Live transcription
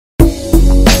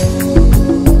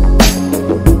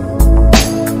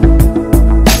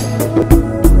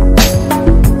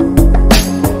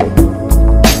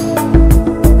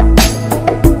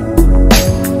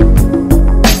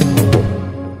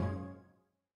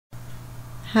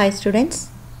Hi students,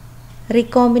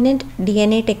 recombinant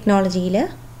DNA ടെക്നോളജിയിൽ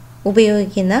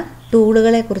ഉപയോഗിക്കുന്ന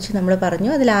ടൂളുകളെ കുറിച്ച് നമ്മൾ പറഞ്ഞു.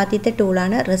 അതിൽ ആദ്യത്തെ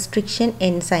ടൂളാണ് റെസ്ട്രിക്ഷൻ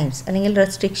എൻസൈംസ് അല്ലെങ്കിൽ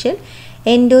റെസ്ട്രിക്ഷൻ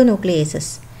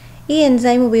എൻഡോന്യൂക്ലിയേസസ്. ഈ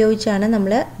എൻസൈം ഉപയോഗിച്ചാണ്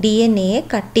നമ്മൾ DNA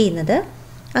കട്ട് ചെയ്യുന്നത്.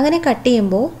 അങ്ങനെ കട്ട്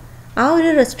ചെയ്യുമ്പോൾ ആ ഒരു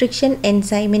റെസ്ട്രിക്ഷൻ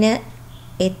എൻസൈമിന്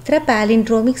എത്ര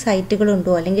പാലിൻഡ്രോമിക്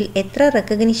സൈറ്റുകളുണ്ടോ അല്ലെങ്കിൽ എത്ര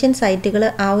റെക്കഗ്നിഷൻ സൈറ്റുകൾ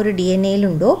ആ ഒരു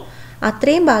DNAയിലുണ്ടോ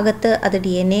അത്രയും ഭാഗത്ത് അത്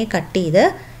DNA കട്ട് ചെയ്ത്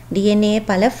DNA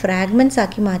പല ഫ്രാഗ്മെൻറ്റ്സ്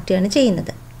ആക്കി മാറ്റുകയാണ്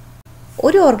ചെയ്യുന്നത്.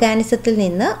 ഒരു ഓർഗാനിസത്തിൽ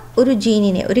നിന്ന് ഒരു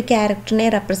ജീനിനെ, ഒരു ക്യാരക്ടറിനെ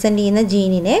റെപ്രസെൻ്റ് ചെയ്യുന്ന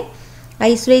ജീനിനെ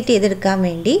ഐസൊലേറ്റ് ചെയ്തെടുക്കാൻ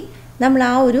വേണ്ടി നമ്മൾ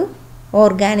ആ ഒരു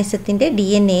ഓർഗാനിസത്തിൻ്റെ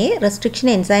DNA റെസ്ട്രിക്ഷൻ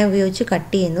എൻസൈം ഉപയോഗിച്ച്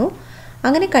കട്ട് ചെയ്യുന്നു.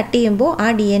 അങ്ങനെ കട്ട് ചെയ്യുമ്പോൾ ആ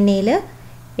DNAയിൽ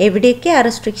എവിടെയൊക്കെ ആ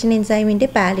റെസ്ട്രിക്ഷൻ എൻസൈമിൻ്റെ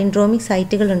പാലിൻഡ്രോമിക്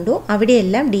സൈറ്റുകളുണ്ടോ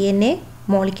അവിടെയെല്ലാം DNA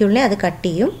മോളിക്യൂളിനെ അത് കട്ട്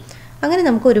ചെയ്യും. അങ്ങനെ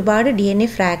നമുക്ക് ഒരുപാട് DNA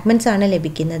ഫ്രാഗ്മെൻറ്റ്സ് ആണ്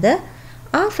ലഭിക്കുന്നത്.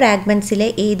 ആ ഫ്രാഗ്മെൻറ്റ്സിലെ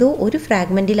ഏതോ ഒരു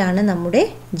ഫ്രാഗ്മെൻറ്റിലാണ് നമ്മുടെ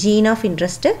ജീൻ ഓഫ്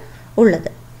ഇൻട്രസ്റ്റ് ഉള്ളത്.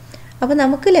 അപ്പോൾ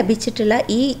നമുക്ക് ലഭിച്ചിട്ടുള്ള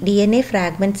ഈ DNA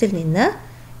ഫ്രാഗ്മെൻറ്റ്സിൽ നിന്ന്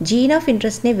ജീൻ ഓഫ്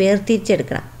ഇൻട്രസ്റ്റിനെ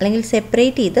വേർതിരിച്ചെടുക്കണം, അല്ലെങ്കിൽ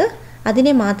സെപ്പറേറ്റ് ചെയ്ത്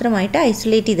അതിനെ മാത്രമായിട്ട്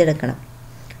ഐസൊലേറ്റ് ചെയ്തെടുക്കണം.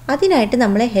 അതിനായിട്ട്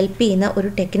നമ്മളെ ഹെൽപ്പ് ചെയ്യുന്ന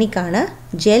ഒരു ടെക്നിക്കാണ്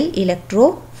ജെൽ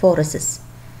ഇലക്ട്രോഫോറസിസ്.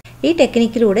 ഈ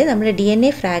ടെക്നിക്കിലൂടെ നമ്മൾ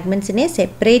DNA ഫ്രാഗ്മെൻറ്റ്സിനെ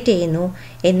സെപ്പറേറ്റ് ചെയ്യുന്നു,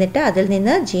 എന്നിട്ട് അതിൽ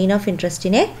നിന്ന് gene of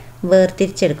ഇൻട്രസ്റ്റിനെ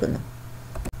വേർതിരിച്ചെടുക്കുന്നു.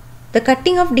 The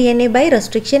cutting of DNA by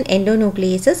restriction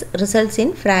endonucleases results in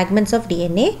fragments of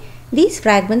DNA. These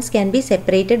fragments can be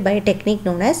separated by a technique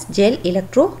known as gel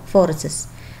electrophoresis.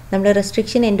 നമ്മൾ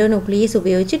restriction endonuclease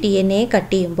ഉപയോഗിച്ച് DNA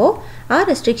cut ചെയ്യുമ്പോൾ ആ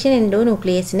restriction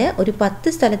എൻഡോന്യൂക്ലിയസിന് ഒരു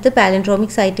 10 സ്ഥലത്ത്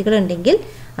palindromic സൈറ്റുകൾ ഉണ്ടെങ്കിൽ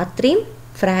അത്രയും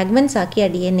fragments ആക്കി ആ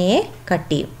DNA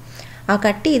കട്ട് ചെയ്യും. ആ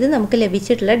കട്ട് ചെയ്ത് നമുക്ക്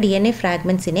ലഭിച്ചിട്ടുള്ള DNA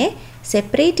ഫ്രാഗ്മെൻറ്റ്സിനെ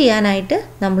സെപ്പറേറ്റ് ചെയ്യാനായിട്ട്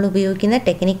നമ്മൾ ഉപയോഗിക്കുന്ന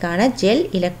ടെക്നിക്കാണ് ജെൽ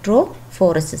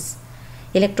ഇലക്ട്രോഫോറസിസ്.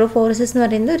 ഇലക്ട്രോഫോറസിസ് എന്ന്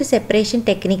പറയുന്നത് ഒരു സെപ്പറേഷൻ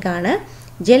ടെക്നിക്കാണ്.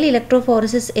 ജെൽ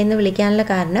ഇലക്ട്രോഫോറസിസ് എന്ന് വിളിക്കാനുള്ള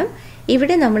കാരണം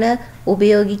ഇവിടെ നമ്മൾ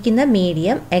ഉപയോഗിക്കുന്ന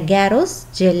മീഡിയം അഗാരോസ്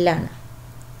ജെല്ലാണ്.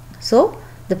 So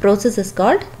the process is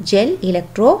called gel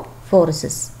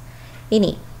electrophoresis.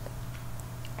 ഇനി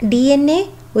DNA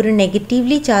ഒരു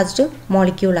negatively charged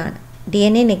മോളിക്യൂളാണ്.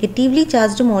 DNA negatively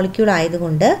charged molecule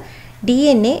ആയതുകൊണ്ട്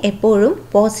DNA എപ്പോഴും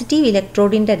പോസിറ്റീവ്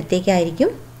ഇലക്ട്രോഡിൻ്റെ അടുത്തേക്കായിരിക്കും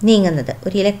നീങ്ങുന്നത്.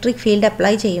 ഒരു ഇലക്ട്രിക് ഫീൽഡ്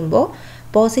അപ്ലൈ ചെയ്യുമ്പോൾ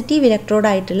പോസിറ്റീവ്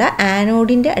ഇലക്ട്രോഡായിട്ടുള്ള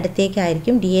ആനോഡിൻ്റെ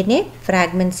അടുത്തേക്കായിരിക്കും DNA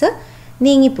ഫ്രാഗ്മെൻറ്റ്സ്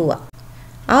നീങ്ങിപ്പോവുക.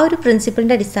 ആ ഒരു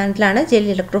പ്രിൻസിപ്പിളിൻ്റെ അടിസ്ഥാനത്തിലാണ് ജെൽ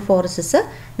ഇലക്ട്രോഫോറസിസ്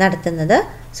നടത്തുന്നത്.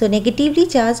 So negatively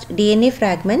charged DNA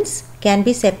fragments can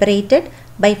be separated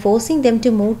by forcing them to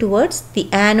move towards the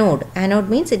anode. Anode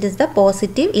means it is the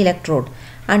positive electrode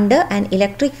under an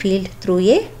electric field through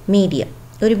a medium.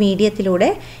 ഒരു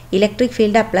മീഡിയത്തിലൂടെ electric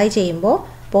field apply ചെയ്യുമ്പോൾ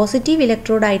positive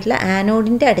electrode ആയിട്ടുള്ള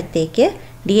ആനോഡിൻ്റെ അടുത്തേക്ക്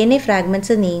DNA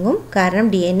fragments നീങ്ങും. കാരണം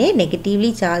DNA negatively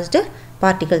charged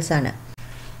particles ആണ്.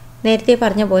 നേരത്തെ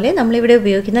പറഞ്ഞ പോലെ നമ്മളിവിടെ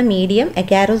ഉപയോഗിക്കുന്ന മീഡിയം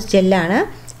അഗാരോസ് ജെല്ലാണ്.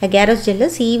 അഗാരോസ് ജെല്ല്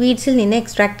സീവീഡ്സിൽ നിന്ന്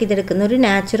എക്സ്ട്രാക്ട് ചെയ്തെടുക്കുന്ന ഒരു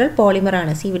നാച്ചുറൽ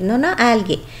പോളിമറാണ്. സീവീഡ് എന്ന്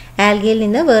പറഞ്ഞാൽ ആൽഗയിൽ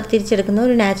നിന്ന് വേർതിരിച്ചെടുക്കുന്ന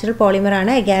ഒരു നാച്ചുറൽ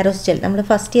പോളിമറാണ് അഗാരോസ് ജെൽ. നമ്മൾ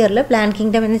ഫസ്റ്റ് ഇയറിൽ പ്ലാന്റ്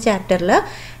കിങ്ഡം എന്ന ചാപ്റ്ററിൽ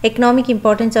എക്കണോമിക്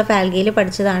ഇമ്പോർട്ടൻസ് ഓഫ് ആൽഗയിൽ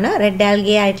പഠിച്ചതാണ്. റെഡ്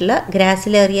ആൽഗേ ആയിട്ടുള്ള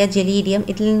ഗ്രാസിലേറിയ, ജെലീഡിയം,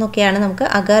 ഇതിൽ നിന്നൊക്കെയാണ് നമുക്ക്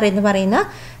അഗാർ എന്ന് പറയുന്ന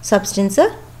സബ്സ്റ്റൻസ്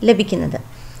ലഭിക്കുന്നത്.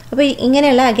 അപ്പോൾ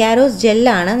ഇങ്ങനെയുള്ള അഗാരോസ്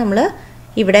ജെല്ലാണ് നമ്മൾ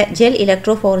ഇവിടെ ജെൽ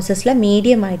ഇലക്ട്രോഫോറസിസിലെ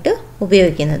മീഡിയമായിട്ട്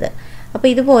ഉപയോഗിക്കുന്നത്. അപ്പോൾ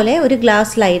ഇതുപോലെ ഒരു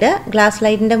ഗ്ലാസ്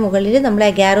സ്ലൈഡിൻ്റെ മുകളിൽ നമ്മൾ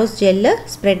അഗാരോസ് ജെല്ല്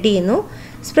സ്പ്രെഡ് ചെയ്യുന്നു.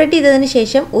 സ്പ്രെഡ് ചെയ്തതിന്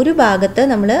ശേഷം ഒരു ഭാഗത്ത്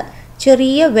നമ്മൾ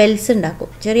ചെറിയ വെൽസ് ഉണ്ടാക്കും.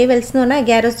 ചെറിയ വെൽസ് എന്ന് പറഞ്ഞാൽ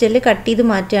അഗാരോസ് ജെല്ല് കട്ട് ചെയ്ത്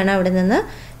മാറ്റുകയാണ്. അവിടെ നിന്ന്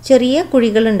ചെറിയ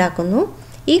കുഴികൾ ഉണ്ടാക്കുന്നു.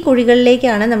 ഈ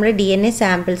കുഴികളിലേക്കാണ് നമ്മൾ DNA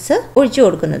സാമ്പിൾസ് ഒഴിച്ചു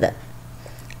കൊടുക്കുന്നത്.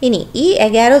 ഇനി ഈ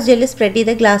അഗാരോസ് ജെല്ല് സ്പ്രെഡ്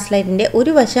ചെയ്ത ഗ്ലാസ് സ്ലൈഡിൻ്റെ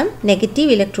ഒരു വശം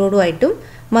നെഗറ്റീവ് ഇലക്ട്രോഡുമായിട്ടും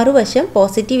മറുവശം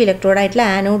പോസിറ്റീവ് ഇലക്ട്രോഡായിട്ടുള്ള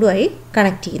ആനോഡുമായി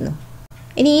കണക്ട് ചെയ്യുന്നു.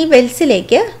 ഇനി ഈ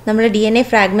വെൽസിലേക്ക് നമ്മൾ DNA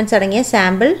ഫ്രാഗ്മെൻറ്റ്സ് അടങ്ങിയ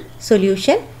sample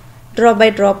solution drop by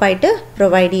drop ആയിട്ട്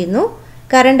പ്രൊവൈഡ് ചെയ്യുന്നു.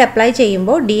 കറണ്ട് അപ്ലൈ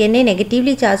ചെയ്യുമ്പോൾ DNA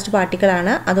നെഗറ്റീവ്ലി ചാർജ്ഡ്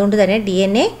പാർട്ടിക്കിളാണ്. അതുകൊണ്ട് തന്നെ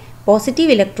DNA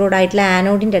പോസിറ്റീവ് ഇലക്ട്രോഡായിട്ടുള്ള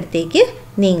ആനോഡിൻ്റെ അടുത്തേക്ക്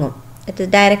നീങ്ങും.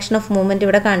 ഡയറക്ഷൻ ഓഫ് മൂവ്മെൻറ്റ്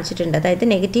ഇവിടെ കാണിച്ചിട്ടുണ്ട്. അതായത്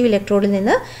നെഗറ്റീവ് ഇലക്ട്രോഡിൽ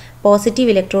നിന്ന്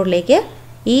പോസിറ്റീവ് ഇലക്ട്രോഡിലേക്ക്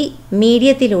ഈ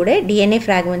മീഡിയത്തിലൂടെ DNA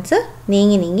ഫ്രാഗ്മെൻറ്റ്സ്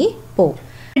നീങ്ങി പോകും.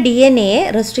 DNA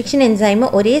റെസ്ട്രിക്ഷൻ എൻസൈം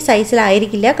ഒരേ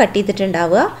സൈസിലായിരിക്കില്ല കട്ട്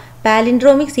ചെയ്തിട്ടുണ്ടാവുക.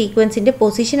 പാലിൻഡ്രോമിക് സീക്വൻസിൻ്റെ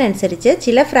പൊസിഷൻ അനുസരിച്ച്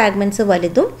ചില ഫ്രാഗ്മെൻറ്റ്സ്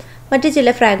വലുതും മറ്റ്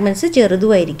ചില ഫ്രാഗ്മെൻറ്റ്സ്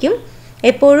ചെറുതുമായിരിക്കും.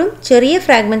 എപ്പോഴും ചെറിയ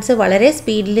ഫ്രാഗ്മെൻറ്റ്സ് വളരെ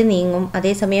സ്പീഡിൽ നീങ്ങും,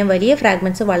 അതേസമയം വലിയ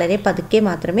ഫ്രാഗ്മെൻറ്റ്സ് വളരെ പതുക്കെ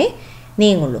മാത്രമേ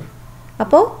നീങ്ങുള്ളൂ.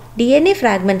 അപ്പോൾ DNA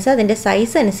ഫ്രാഗ്മെൻറ്റ്സ് അതിൻ്റെ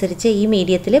സൈസ് അനുസരിച്ച് ഈ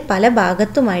മീഡിയത്തിൽ പല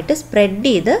ഭാഗത്തുമായിട്ട് സ്പ്രെഡ്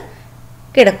ചെയ്ത്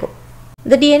കിടക്കും.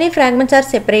 The DNA fragments are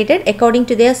separated according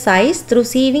to their size through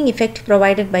sieving effect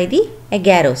provided by the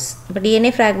agarose. അപ്പോൾ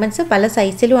DNA ഫ്രാഗ്മെൻറ്റ്സ് പല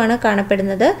സൈസിലുമാണ്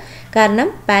കാണപ്പെടുന്നത്. കാരണം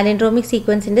പാലിൻഡ്രോമിക്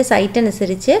സീക്വൻസിൻ്റെ സൈറ്റ്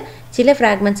അനുസരിച്ച് ചില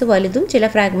ഫ്രാഗ്മെൻറ്റ്സ് വലുതും ചില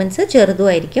fragments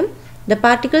ചെറുതുമായിരിക്കും. The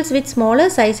particles with smaller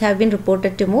size have been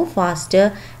reported to move faster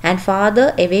and farther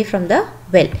away from the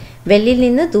well. വെല്ലിൽ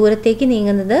നിന്ന് ദൂരത്തേക്ക്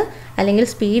നീങ്ങുന്നത് അല്ലെങ്കിൽ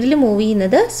സ്പീഡിൽ മൂവ്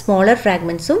ചെയ്യുന്നത് സ്മോളർ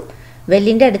ഫ്രാഗ്മെൻസും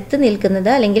വെല്ലിൻ്റെ അടുത്ത് നിൽക്കുന്നത്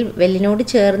അല്ലെങ്കിൽ വെല്ലിനോട്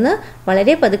ചേർന്ന്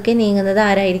വളരെ പതുക്കെ നീങ്ങുന്നത്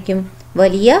ആരായിരിക്കും?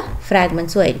 വലിയ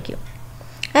ഫ്രാഗ്മെൻസും ആയിരിക്കും.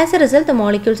 As A result the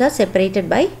molecules R separated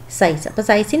by size. അപ്പോൾ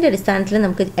സൈസിൻ്റെ അടിസ്ഥാനത്തിൽ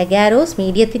നമുക്ക് അഗാരോസ്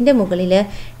മീഡിയത്തിൻ്റെ മുകളിൽ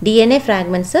DNA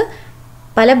ഫ്രാഗ്മെൻറ്റ്സ്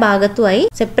പല ഭാഗത്തുമായി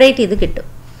സെപ്പറേറ്റ് ചെയ്ത് കിട്ടും.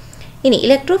 ഇനി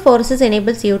electrophoresis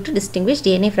enables U to distinguish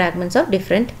DNA fragments of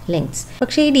different lengths.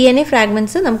 പക്ഷേ ഈ DNA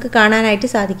ഫ്രാഗ്മെൻറ്റ്സ് നമുക്ക് കാണാനായിട്ട്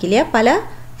സാധിക്കില്ല. പല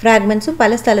ഫ്രാഗ്മെൻറ്റ്സും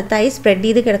പല സ്ഥലത്തായി സ്പ്രെഡ്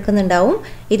ചെയ്ത് കിടക്കുന്നുണ്ടാവും.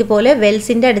 ഇതുപോലെ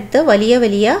വെൽസിൻ്റെ അടുത്ത് വലിയ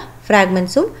വലിയ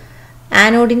ഫ്രാഗ്മെൻറ്റ്സും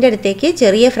ആനോഡിൻ്റെ അടുത്തേക്ക്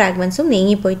ചെറിയ ഫ്രാഗ്മെൻറ്റ്സും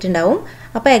നീങ്ങിപ്പോയിട്ടുണ്ടാവും.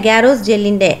 അപ്പോൾ അഗാരോസ്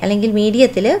ജെല്ലിൻ്റെ അല്ലെങ്കിൽ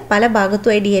മീഡിയത്തിൽ പല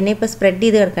ഭാഗത്തുമായി DNA ഇപ്പോൾ സ്പ്രെഡ്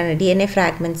ചെയ്ത് കിടക്കുകയാണ് DNA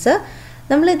ഫ്രാഗ്മെൻറ്റ്സ്.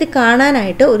 നമ്മളിത്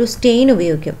കാണാനായിട്ട് ഒരു സ്റ്റെയിൻ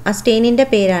ഉപയോഗിക്കും. ആ സ്റ്റെയിനിൻ്റെ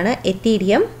പേരാണ്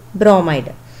എത്തീരിയം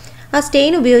ബ്രോമൈഡ്. ആ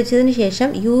സ്റ്റെയിൻ ഉപയോഗിച്ചതിന് ശേഷം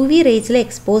UV റേസിൽ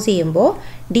എക്സ്പോസ് ചെയ്യുമ്പോൾ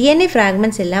DNA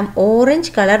ഫ്രാഗ്മെൻറ്റ്സ് എല്ലാം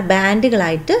ഓറഞ്ച് കളർ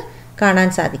ബാൻഡുകളായിട്ട് കാണാൻ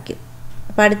സാധിക്കും.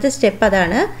 അപ്പോൾ അടുത്ത സ്റ്റെപ്പ്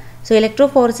അതാണ്. So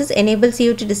electrophoresis enables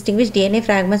you to distinguish DNA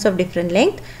fragments of different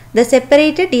length. The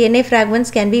separated DNA fragments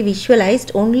can be visualized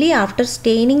only after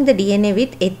staining the DNA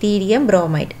with Ethereum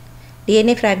bromide.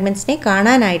 DNA ഫ്രാഗ്മെൻറ്റ്സിനെ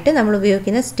കാണാനായിട്ട് നമ്മൾ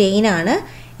ഉപയോഗിക്കുന്ന സ്റ്റെയിനാണ്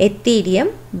Ethereum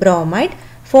bromide,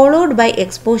 followed by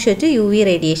exposure to UV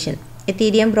radiation.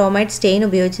 Ethereum bromide stain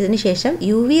ഉപയോഗിച്ചതിന് ശേഷം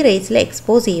UV റേസിൽ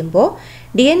expose ചെയ്യുമ്പോൾ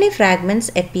DNA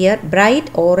fragments appear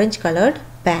bright orange coloured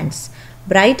bands.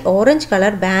 Bright orange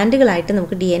colour ബാൻഡുകളായിട്ട്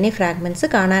നമുക്ക് DNA fragments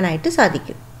കാണാനായിട്ട്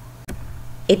സാധിക്കും.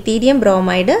 Ethereum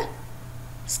bromide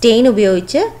stain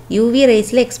ഉപയോഗിച്ച് UV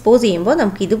റേസിൽ എക്സ്പോസ് ചെയ്യുമ്പോൾ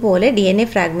നമുക്ക് ഇതുപോലെ DNA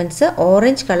ഫ്രാഗ്മെൻറ്റ്സ്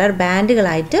ഓറഞ്ച് കളർ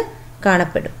ബാൻഡുകളായിട്ട്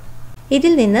കാണപ്പെടും.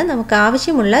 ഇതിൽ നിന്ന് നമുക്ക്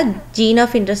ആവശ്യമുള്ള ജീൻ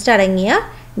ഓഫ് ഇൻട്രസ്റ്റ് അടങ്ങിയ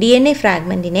DNA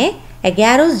ഫ്രാഗ്മെൻറ്റിനെ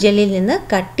അഗാരോസ് ജെല്ലിൽ നിന്ന്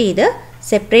കട്ട് ചെയ്ത്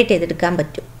സെപ്പറേറ്റ് ചെയ്തെടുക്കാൻ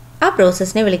പറ്റും. ആ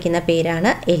പ്രോസസ്സിനെ വിളിക്കുന്ന പേരാണ്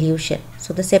elution. So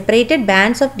the separated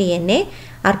bands of DNA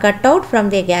are cut out from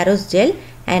the agarose gel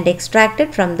and extracted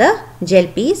from the gel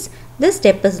piece. This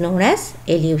step is known as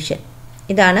elution.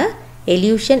 ഇതാണ്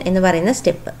elution എന്ന് പറയുന്ന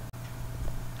സ്റ്റെപ്പ്.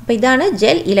 അപ്പോൾ ഇതാണ്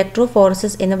ജെൽ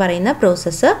ഇലക്ട്രോഫോറസിസ് എന്ന് പറയുന്ന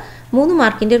പ്രോസസ്സ്. 3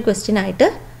 മാർക്കിൻ്റെ ഒരു question ആയിട്ട്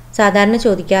സാധാരണ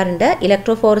ചോദിക്കാറുണ്ട്.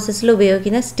 ഇലക്ട്രോഫോറസിസിൽ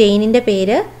ഉപയോഗിക്കുന്ന സ്റ്റെയിനിൻ്റെ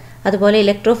പേര്, അതുപോലെ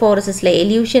ഇലക്ട്രോഫോറസിസിലെ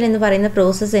എല്യൂഷൻ എന്ന് പറയുന്ന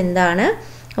പ്രോസസ്സ് എന്താണ്,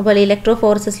 അതുപോലെ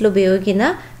ഇലക്ട്രോഫോറസിസിൽ ഉപയോഗിക്കുന്ന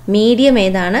മീഡിയം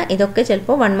ഏതാണ്, ഇതൊക്കെ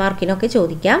ചിലപ്പോൾ 1 മാർക്കിനൊക്കെ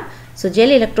ചോദിക്കാം. സോ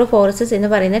ജെൽ ഇലക്ട്രോഫോറസിസ് എന്ന്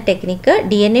പറയുന്ന ടെക്നിക്ക്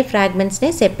DNA ഫ്രാഗ്മെൻറ്റ്സിനെ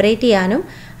സെപ്പറേറ്റ് ചെയ്യാനും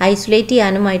ഐസൊലേറ്റ്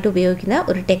ചെയ്യാനുമായിട്ട് ഉപയോഗിക്കുന്ന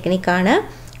ഒരു ടെക്നിക്കാണ്.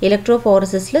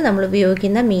 ഇലക്ട്രോഫോറസിസിൽ നമ്മൾ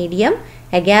ഉപയോഗിക്കുന്ന മീഡിയം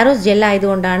അഗാരോസ് ജെൽ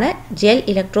ആയതുകൊണ്ടാണ് ജെൽ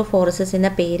ഇലക്ട്രോഫോറസിസ്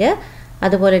എന്ന പേര്.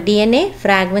 അതുപോലെ DNA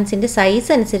ഫ്രാഗ്മെൻറ്റ്സിൻ്റെ സൈസ്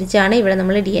അനുസരിച്ചാണ് ഇവിടെ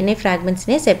നമ്മൾ DNA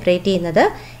ഫ്രാഗ്മെൻറ്റ്സിനെ സെപ്പറേറ്റ് ചെയ്യുന്നത്.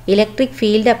 ഇലക്ട്രിക്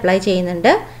ഫീൽഡ് അപ്ലൈ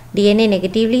ചെയ്യുന്നുണ്ട്. DNA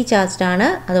നെഗറ്റീവ്ലി ചാർജ്ഡ് ആണ്,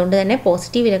 അതുകൊണ്ട് തന്നെ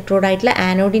പോസിറ്റീവ് ഇലക്ട്രോഡായിട്ടുള്ള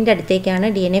ആനോഡിൻ്റെ അടുത്തേക്കാണ്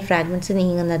DNA ഫ്രാഗ്മെൻറ്റ്സ്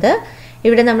നീങ്ങുന്നത്.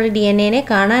 ഇവിടെ നമ്മൾ DNAനെ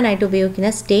കാണാനായിട്ട് ഉപയോഗിക്കുന്ന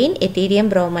സ്റ്റെയിൻ എത്തീരിയം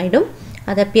ബ്രോമൈഡും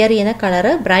അത് അപ്പിയർ ചെയ്യുന്ന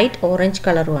കളറ് ബ്രൈറ്റ് ഓറഞ്ച്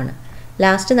കളറുമാണ്.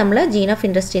 ലാസ്റ്റ് നമ്മൾ ജീൻ ഓഫ്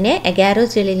ഇൻട്രസ്റ്റിനെ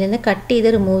അഗാരോസ് ജെല്ലിൽ നിന്ന് കട്ട് ചെയ്ത്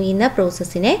റിമൂവ് ചെയ്യുന്ന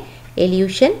പ്രോസസ്സിനെ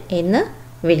എല്യൂഷൻ എന്ന്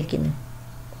വിളിക്കുന്നു.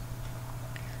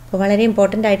 അപ്പോൾ വളരെ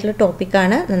ഇമ്പോർട്ടൻ്റ് ആയിട്ടുള്ള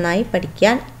ടോപ്പിക്കാണ്, നന്നായി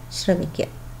പഠിക്കാൻ ശ്രമിക്കുക.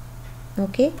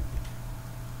 Okay,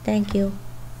 thank you.